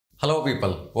Hello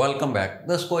people, welcome back.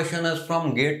 This question is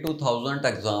from GATE 2000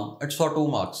 exam. It's for 2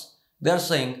 marks. They are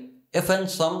saying if in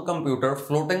some computer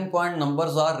floating point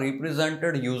numbers are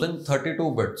represented using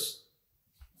 32 bits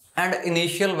and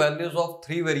initial values of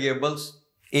 3 variables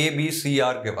A, B, C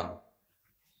are given,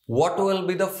 what will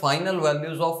be the final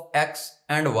values of X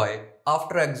and Y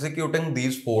after executing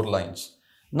these 4 lines?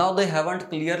 Now they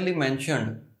haven't clearly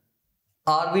mentioned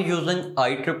are we using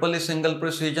IEEE single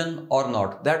precision or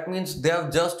not? That means they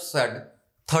have just said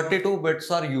 32 bits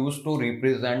are used to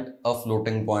represent a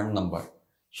floating point number.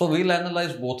 So we'll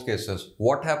analyze both cases.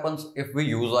 What happens if we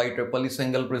use IEEE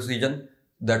single precision,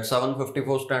 that's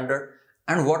 754 standard,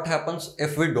 and what happens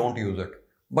if we don't use it.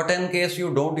 But in case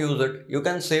you don't use it, you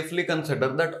can safely consider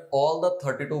that all the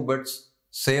 32 bits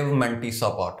save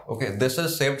Mantissa part. Okay, this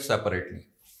is saved separately.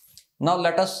 Now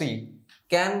let us see.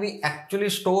 Can we actually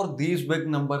store these big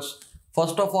numbers?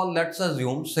 First of all, let's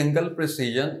assume single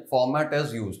precision format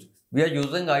is used. We are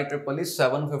using IEEE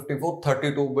 754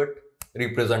 32-bit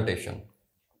representation.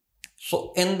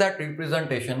 So in that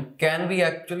representation, can we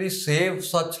actually save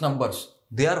such numbers?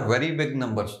 They are very big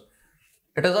numbers.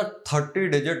 It is a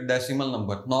 30-digit decimal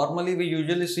number. Normally, we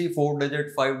usually see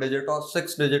 4-digit, 5-digit or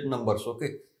 6-digit numbers.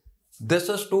 Okay. This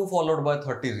is 2 followed by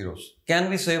 30 zeros. Can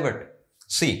we save it?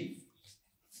 See.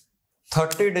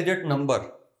 30-digit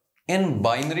number in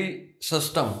binary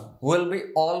system will be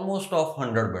almost of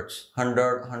 100 bits,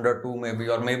 100, 102 maybe,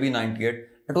 or maybe 98.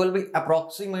 It will be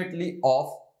approximately of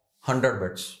 100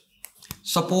 bits.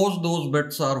 Suppose those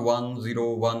bits are 1,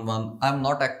 0, 1, 1. I'm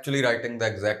not actually writing the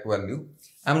exact value.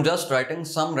 I'm just writing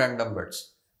some random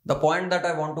bits. The point that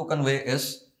I want to convey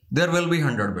is there will be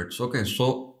 100 bits. Okay,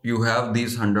 so you have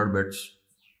these 100 bits.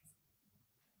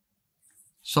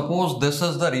 Suppose this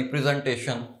is the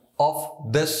representation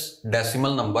of this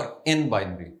decimal number in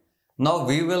binary. Now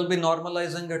we will be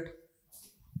normalizing it.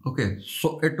 Okay,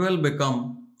 so it will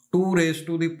become 2 raised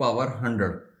to the power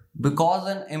 100 because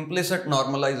in implicit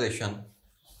normalization,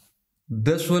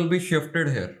 this will be shifted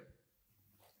here.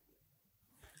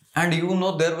 And you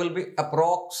know there will be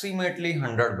approximately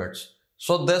 100 bits.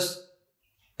 So this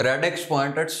radix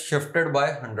point it's shifted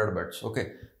by 100 bits.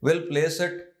 Okay, we'll place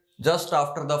it just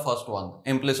after the first one,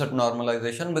 implicit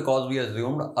normalization, because we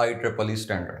assumed IEEE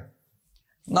standard.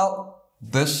 Now,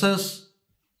 this is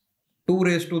 2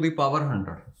 raised to the power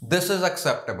 100. This is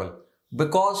acceptable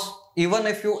because even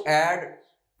if you add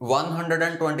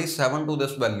 127 to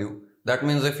this value, that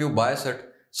means if you bias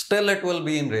it, still it will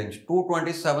be in range.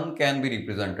 227 can be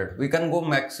represented. We can go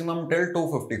maximum till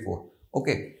 254.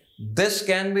 Okay, this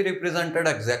can be represented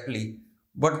exactly,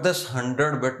 but this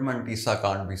 100-bit Mantissa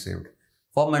can't be saved.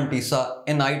 For Mantissa,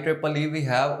 in IEEE, we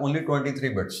have only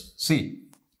 23 bits. See,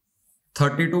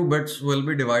 32 bits will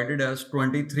be divided as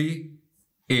 23,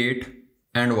 8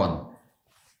 and 1.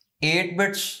 8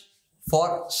 bits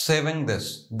for saving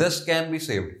this. This can be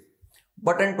saved.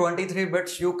 But in 23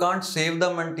 bits, you can't save the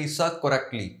Mantissa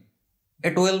correctly.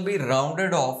 It will be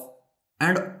rounded off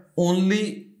and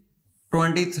only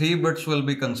 23 bits will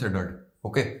be considered.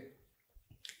 Okay.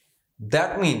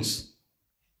 That means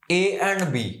A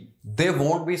and B, they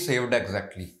won't be saved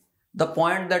exactly. The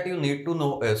point that you need to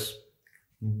know is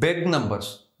big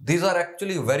numbers. These are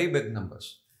actually very big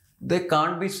numbers. They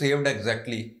can't be saved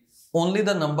exactly. Only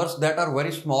the numbers that are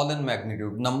very small in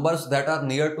magnitude, numbers that are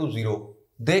near to 0,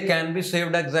 they can be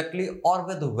saved exactly or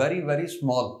with very, very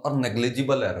small or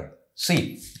negligible error.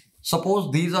 See,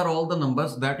 suppose these are all the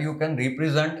numbers that you can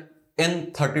represent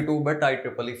in 32-bit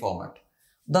IEEE format.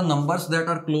 The numbers that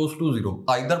are close to 0,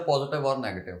 either positive or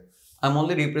negative, I'm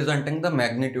only representing the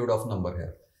magnitude of number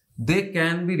here. They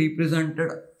can be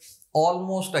represented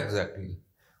almost exactly.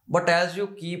 But as you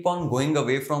keep on going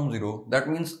away from 0, that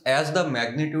means as the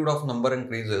magnitude of number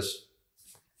increases,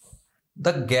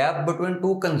 the gap between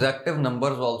two consecutive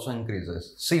numbers also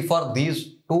increases. See, for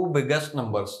these two biggest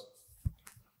numbers,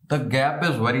 the gap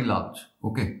is very large.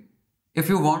 Okay. If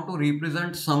you want to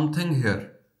represent something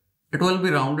here, it will be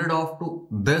rounded off to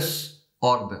this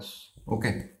or this.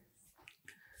 Okay.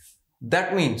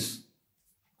 That means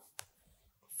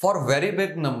for very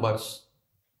big numbers,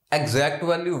 exact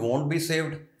value won't be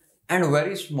saved and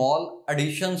very small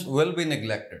additions will be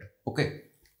neglected. Okay.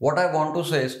 What I want to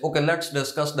say is, okay, let's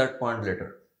discuss that point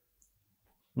later.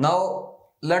 Now,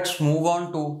 let's move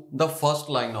on to the first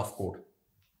line of code.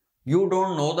 You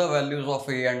don't know the values of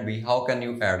A and B. How can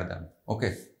you add them?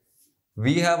 Okay.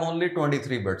 We have only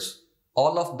 23 bits.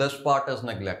 All of this part is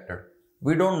neglected.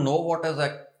 We don't know what is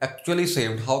actually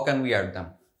saved. How can we add them?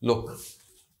 Look,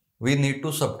 we need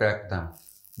to subtract them.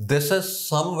 This is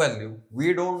some value.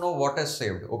 We don't know what is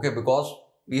saved. Okay, because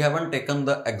we haven't taken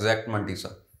the exact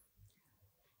Mantissa.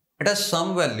 It has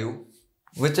some value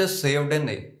which is saved in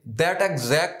A, that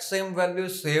exact same value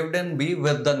is saved in B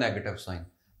with the negative sign.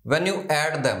 When you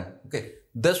add them, okay,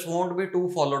 this won't be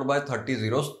 2 followed by 30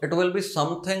 zeros. It will be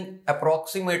something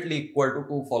approximately equal to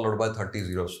 2 followed by 30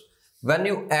 zeros. When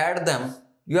you add them,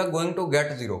 you are going to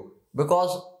get 0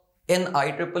 because in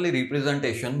IEEE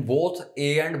representation, both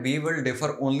A and B will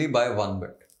differ only by 1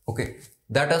 bit. Okay,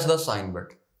 that is the sign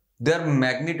bit. Their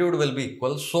magnitude will be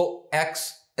equal. So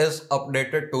X is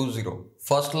updated to 0.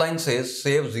 First line says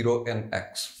save 0 in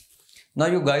X. Now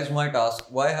you guys might ask,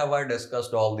 why have I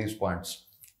discussed all these points?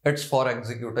 It's for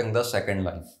executing the second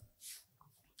line.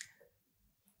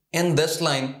 In this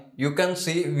line, you can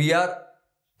see we are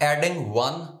adding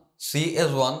 1, C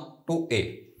is 1 to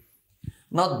A.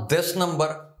 Now this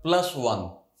number plus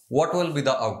 1, what will be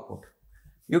the output?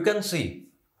 You can see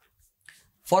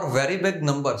for very big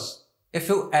numbers, if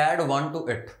you add 1 to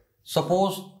it,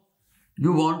 suppose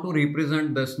you want to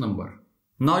represent this number.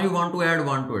 Now you want to add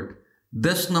 1 to it.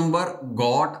 This number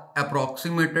got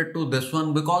approximated to this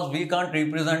one because we can't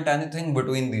represent anything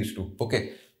between these two.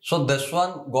 Okay, so this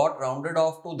one got rounded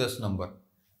off to this number.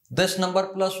 This number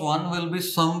plus 1 will be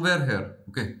somewhere here.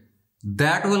 Okay,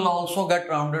 that will also get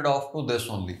rounded off to this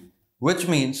only, which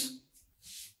means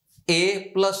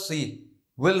A plus C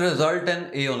will result in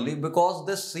A only because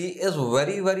this C is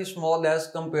very small as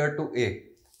compared to A.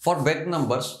 For big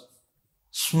numbers,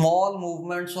 small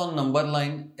movements on number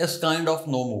line is kind of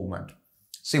no movement.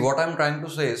 See, what I'm trying to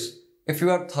say is, if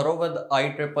you are thorough with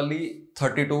IEEE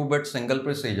 32-bit single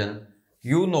precision,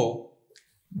 you know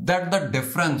that the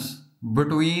difference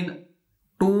between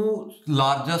two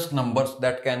largest numbers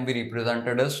that can be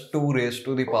represented is 2 raised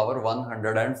to the power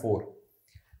 104.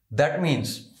 That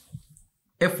means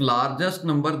if largest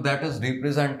number that is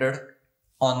represented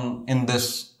in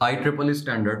this IEEE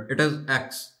standard, it is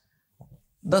X.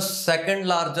 The second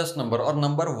largest number or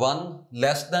number 1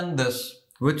 less than this,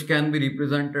 which can be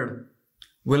represented,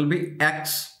 will be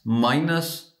X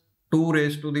minus 2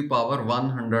 raised to the power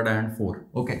 104.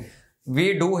 Okay,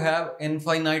 we do have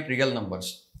infinite real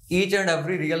numbers. Each and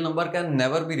every real number can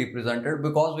never be represented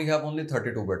because we have only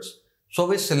 32 bits. So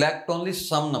we select only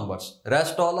some numbers.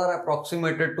 Rest all are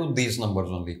approximated to these numbers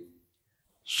only.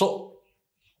 So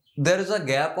there is a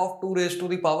gap of 2 raised to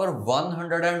the power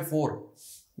 104.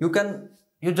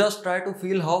 You just try to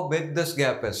feel how big this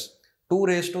gap is. 2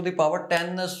 raised to the power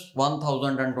 10 is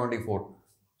 1024.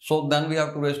 So then we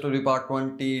have 2 raised to the power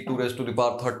 20, 2 raised to the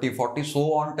power 30, 40,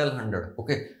 so on till 100.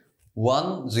 Okay.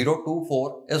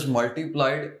 1024 is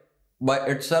multiplied by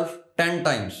itself 10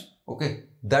 times. Okay.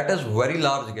 That is very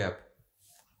large gap.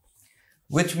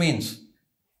 Which means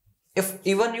if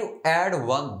even you add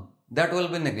 1, that will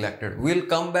be neglected. We'll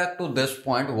come back to this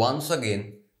point once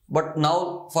again. But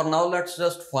now, for now, let's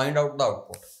just find out the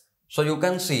output. So you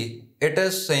can see it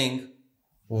is saying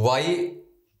Y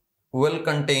will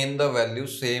contain the value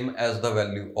same as the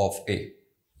value of A.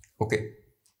 Okay.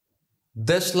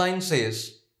 This line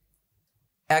says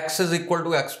X is equal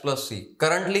to X plus C.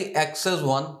 Currently X is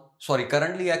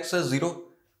 0.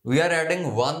 We are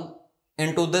adding 1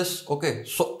 into this. Okay.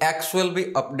 So X will be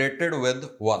updated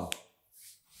with 1.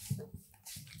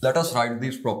 Let us write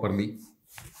these properly.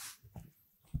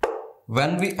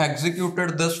 When we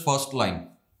executed this first line,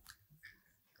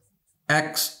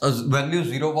 X value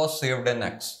 0 was saved in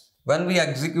X. When we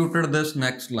executed this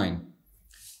next line,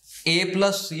 A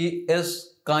plus C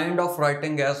is kind of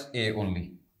writing as A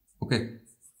only. Okay.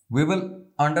 We will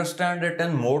understand it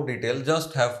in more detail.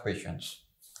 Just have patience.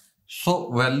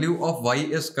 So value of Y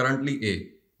is currently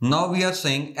A. Now we are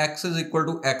saying X is equal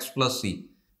to X plus C.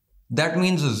 That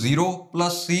means 0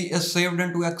 plus C is saved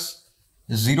into X.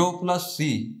 0 plus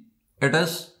C, it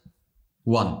is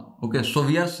 1. Okay, so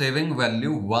we are saving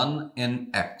value 1 in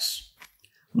X.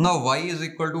 Now Y is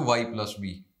equal to Y plus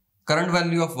B. Current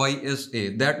value of Y is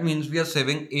A. That means we are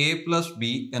saving A plus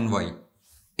B in Y.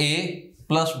 A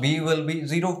plus B will be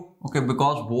 0. Okay,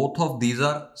 because both of these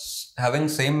are having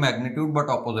same magnitude but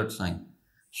opposite sign.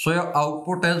 So your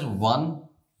output is 1.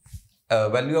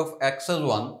 Value of X is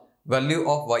 1. Value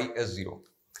of Y is 0.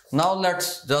 Now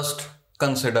let's just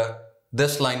consider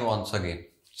this line once again.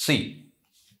 See,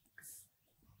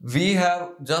 we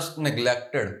have just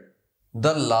neglected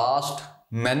the last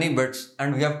many bits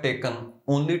and we have taken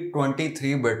only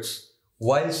 23 bits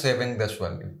while saving this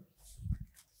value.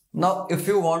 Now if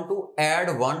you want to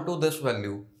add 1 to this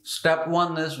value, step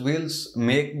 1 is we'll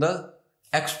make the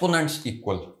exponents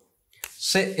equal.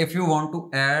 Say if you want to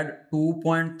add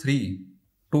 2.3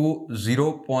 to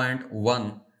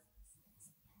 0.1,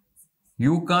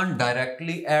 you can't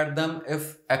directly add them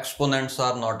if exponents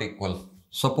are not equal.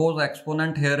 Suppose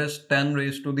exponent here is 10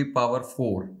 raised to the power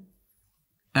 4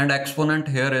 and exponent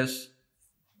here is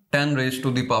 10 raised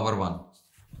to the power 1.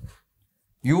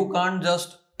 You can't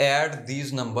just add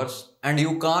these numbers and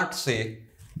you can't say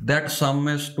that sum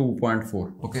is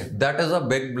 2.4. Okay, that is a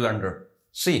big blunder.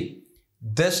 See,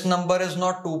 this number is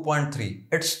not 2.3.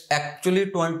 It's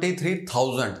actually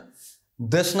 23,000.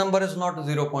 This number is not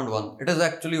 0.1. It is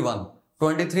actually 1.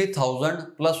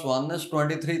 23,000 plus 1 is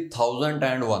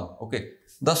 23,001. Okay,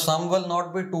 the sum will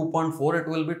not be 2.4. It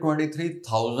will be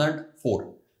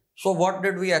 23,004. So what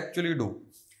did we actually do?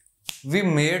 We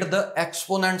made the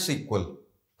exponents equal.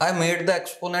 I made the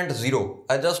exponent 0.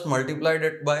 I just multiplied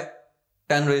it by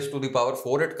 10 raised to the power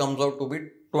 4. It comes out to be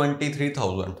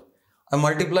 23,000. I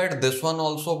multiplied this one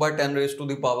also by 10 raised to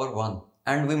the power 1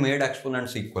 and we made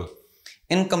exponents equal.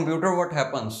 In computer, what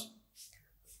happens?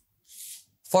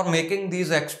 For making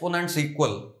these exponents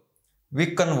equal, we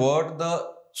convert the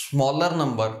smaller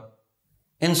number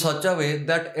in such a way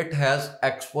that it has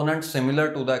exponent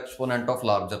similar to the exponent of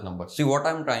larger number. See what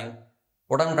I'm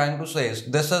trying to say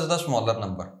is, this is the smaller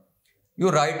number. You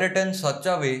write it in such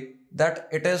a way that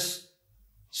it is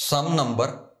some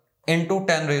number into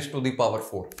 10 raised to the power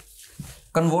 4.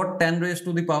 Convert 10 raised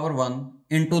to the power 1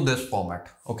 into this format.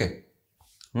 Okay.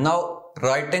 Now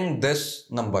writing this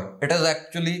number, it is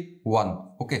actually 1.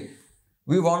 Okay.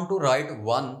 We want to write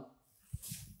 1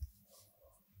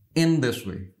 in this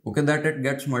way. Okay, that it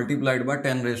gets multiplied by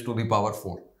 10 raised to the power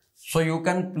 4. So you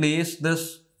can place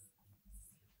this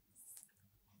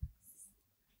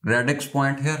radix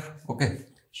point here. Okay.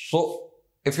 So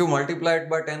if you multiply it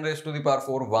by 10 raised to the power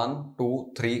 4, 1,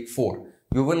 2, 3, 4,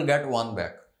 you will get 1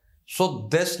 back. So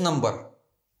this number,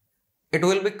 it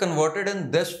will be converted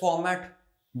in this format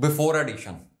before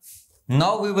addition.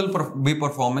 Now we will be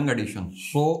performing addition.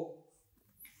 So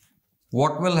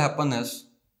what will happen is,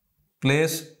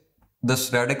 place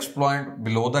this radix point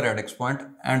below the radix point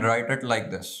and write it like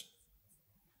this.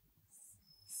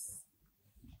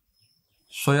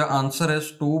 So your answer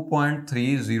is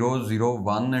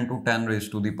 2.3001 into 10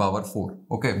 raised to the power 4.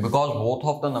 Okay, because both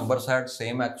of the numbers had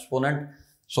same exponent,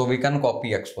 so we can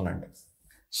copy exponent.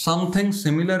 Something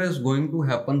similar is going to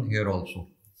happen here also.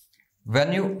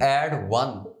 When you add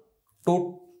 1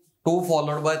 to 2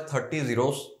 followed by 30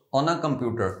 zeros on a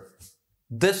computer,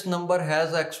 this number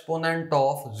has exponent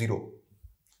of 0.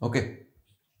 Okay.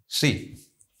 See,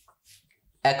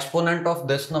 exponent of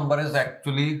this number is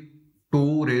actually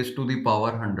 2 raised to the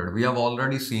power 100. We have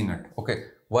already seen it.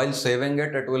 Okay. While saving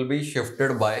it, it will be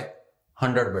shifted by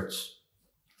 100 bits.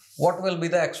 What will be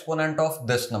the exponent of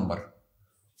this number?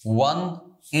 1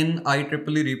 in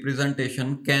IEEE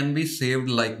representation can be saved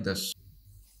like this.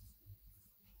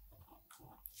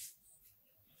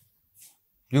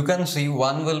 You can see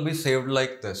 1 will be saved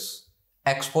like this.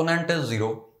 Exponent is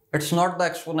 0. It's not the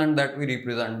exponent that we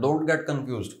represent. Don't get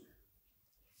confused.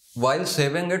 While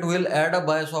saving it, we'll add a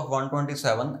bias of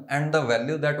 127 and the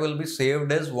value that will be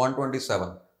saved is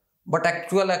 127. But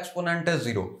actual exponent is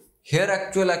 0. Here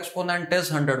actual exponent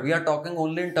is 100. We are talking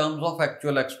only in terms of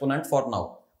actual exponent for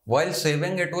now. While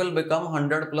saving, it will become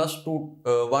 100 plus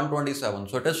 127.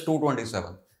 So it is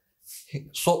 227.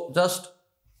 So just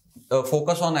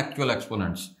focus on actual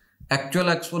exponents. Actual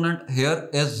exponent here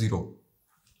is 0.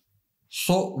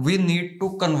 So we need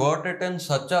to convert it in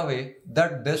such a way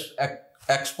that this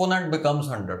exponent becomes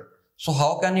 100. So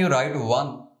how can you write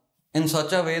 1 in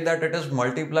such a way that it is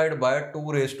multiplied by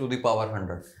 2 raised to the power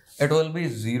 100? It will be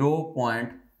 0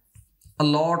 point, a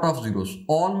lot of zeros,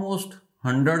 almost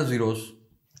 100 zeros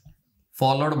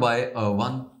followed by a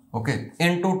 1, okay,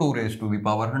 into 2 raised to the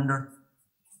power 100.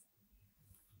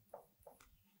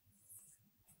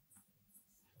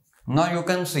 Now you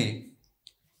can see,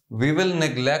 we will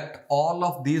neglect all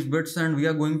of these bits and we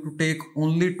are going to take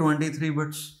only 23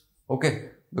 bits, okay,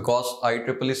 because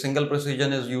IEEE single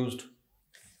precision is used.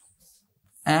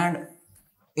 And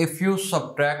if you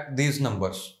subtract these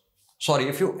numbers,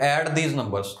 if you add these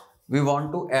numbers, we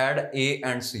want to add A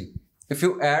and C. If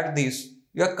you add these,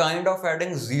 you are kind of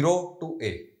adding 0 to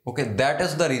A. Okay, that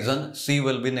is the reason C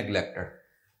will be neglected.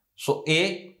 So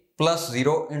A plus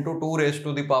 0 into 2 raised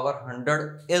to the power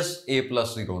 100 is A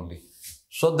plus 0 only.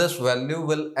 So this value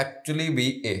will actually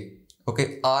be A.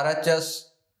 Okay, RHS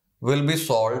will be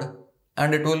solved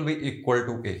and it will be equal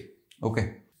to A.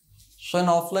 Okay. So in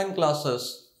offline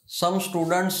classes, some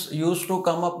students used to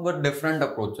come up with different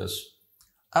approaches.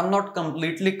 I'm not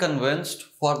completely convinced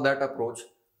for that approach,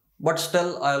 but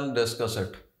still I'll discuss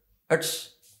it.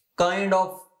 It's kind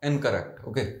of incorrect.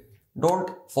 Okay. Don't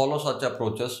follow such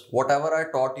approaches. Whatever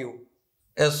I taught you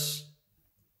is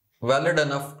valid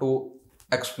enough to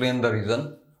explain the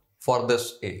reason for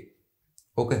this A.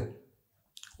 Okay.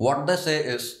 What they say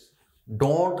is,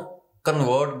 don't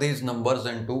convert these numbers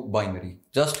into binary.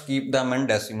 Just keep them in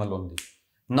decimal only.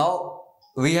 Now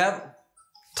we have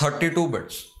 32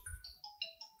 bits.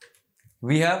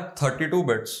 We have 32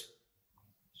 bits.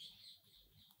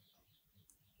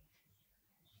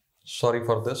 Sorry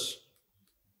for this.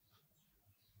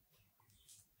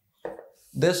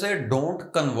 They say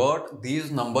don't convert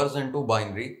these numbers into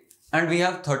binary, and we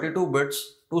have 32 bits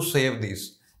to save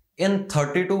these. In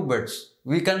 32 bits,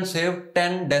 we can save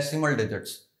 10 decimal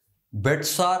digits.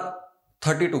 Bits are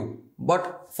 32,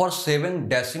 but for saving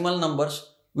decimal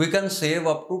numbers, we can save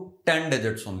up to 10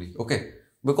 digits only, okay?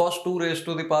 Because 2 raised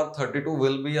to the power 32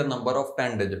 will be a number of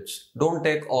 10 digits. Don't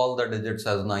take all the digits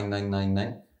as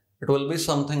 9999. It will be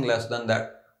something less than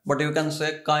that, but you can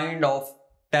say kind of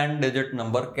 10 digit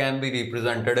number can be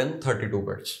represented in 32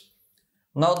 bits.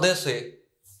 Now they say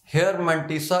here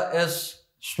mantissa is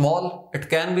small, it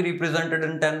can be represented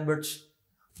in 10 bits,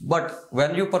 but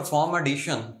when you perform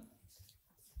addition,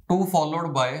 2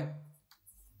 followed by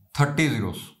 30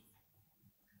 zeros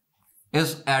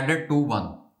is added to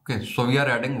 1. Okay, so we are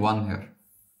adding 1 here.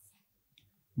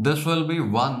 This will be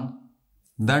 1,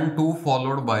 then 2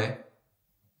 followed by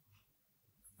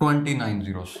 29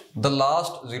 zeros. The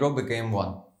last 0 became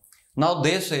 1. Now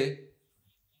they say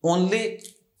only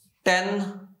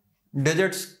 10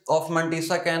 digits of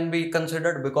mantissa can be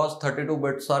considered because 32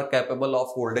 bits are capable of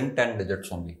holding 10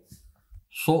 digits only.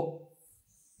 So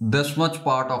this much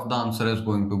part of the answer is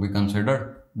going to be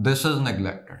considered. This is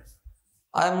neglected.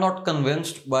 I am not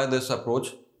convinced by this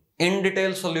approach. In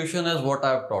detail solution is what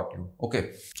I have taught you.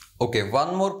 Okay,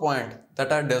 one more point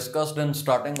that I discussed in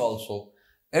starting also.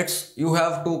 It's you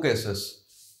have two cases.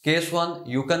 Case 1,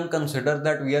 you can consider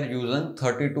that we are using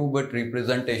 32-bit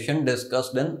representation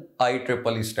discussed in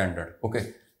IEEE standard.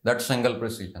 Okay, that's single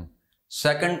precision.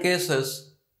 Second case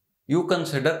is you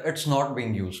consider it's not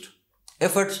being used.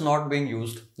 If it's not being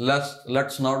used,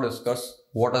 let's now discuss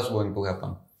what is going to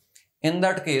happen. In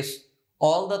that case,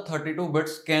 all the 32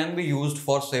 bits can be used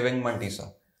for saving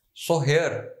mantissa. So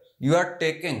here you are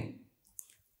taking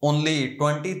only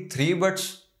 23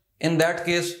 bits. In that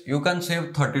case, you can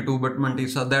save 32-bit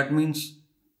mantissa. That means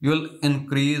you will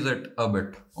increase it a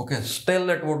bit. Okay,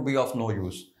 still it would be of no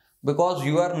use because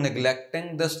you are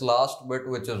neglecting this last bit,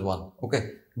 which is 1. Okay,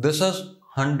 this is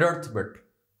 100th bit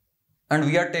and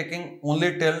we are taking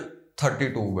only till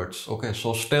 32 bits. Okay,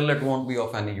 so still it won't be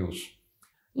of any use.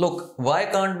 Look, why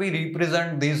can't we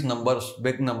represent these numbers,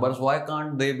 big numbers? Why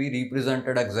can't they be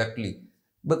represented exactly?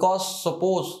 Because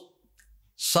suppose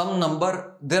some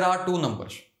number, there are two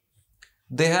numbers.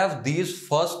 They have these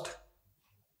first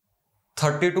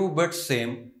 32 bits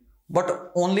same,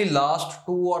 but only last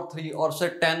 2 or 3 or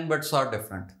say 10 bits are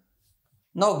different.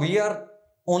 Now we are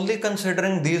only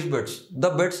considering these bits. The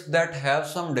bits that have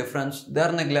some difference, they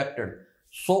are neglected.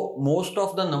 So most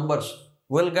of the numbers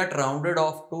will get rounded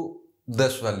off to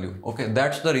this value. Okay,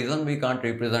 that's the reason we can't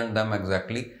represent them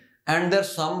exactly. And their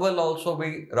sum will also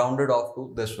be rounded off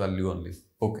to this value only.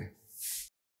 Okay.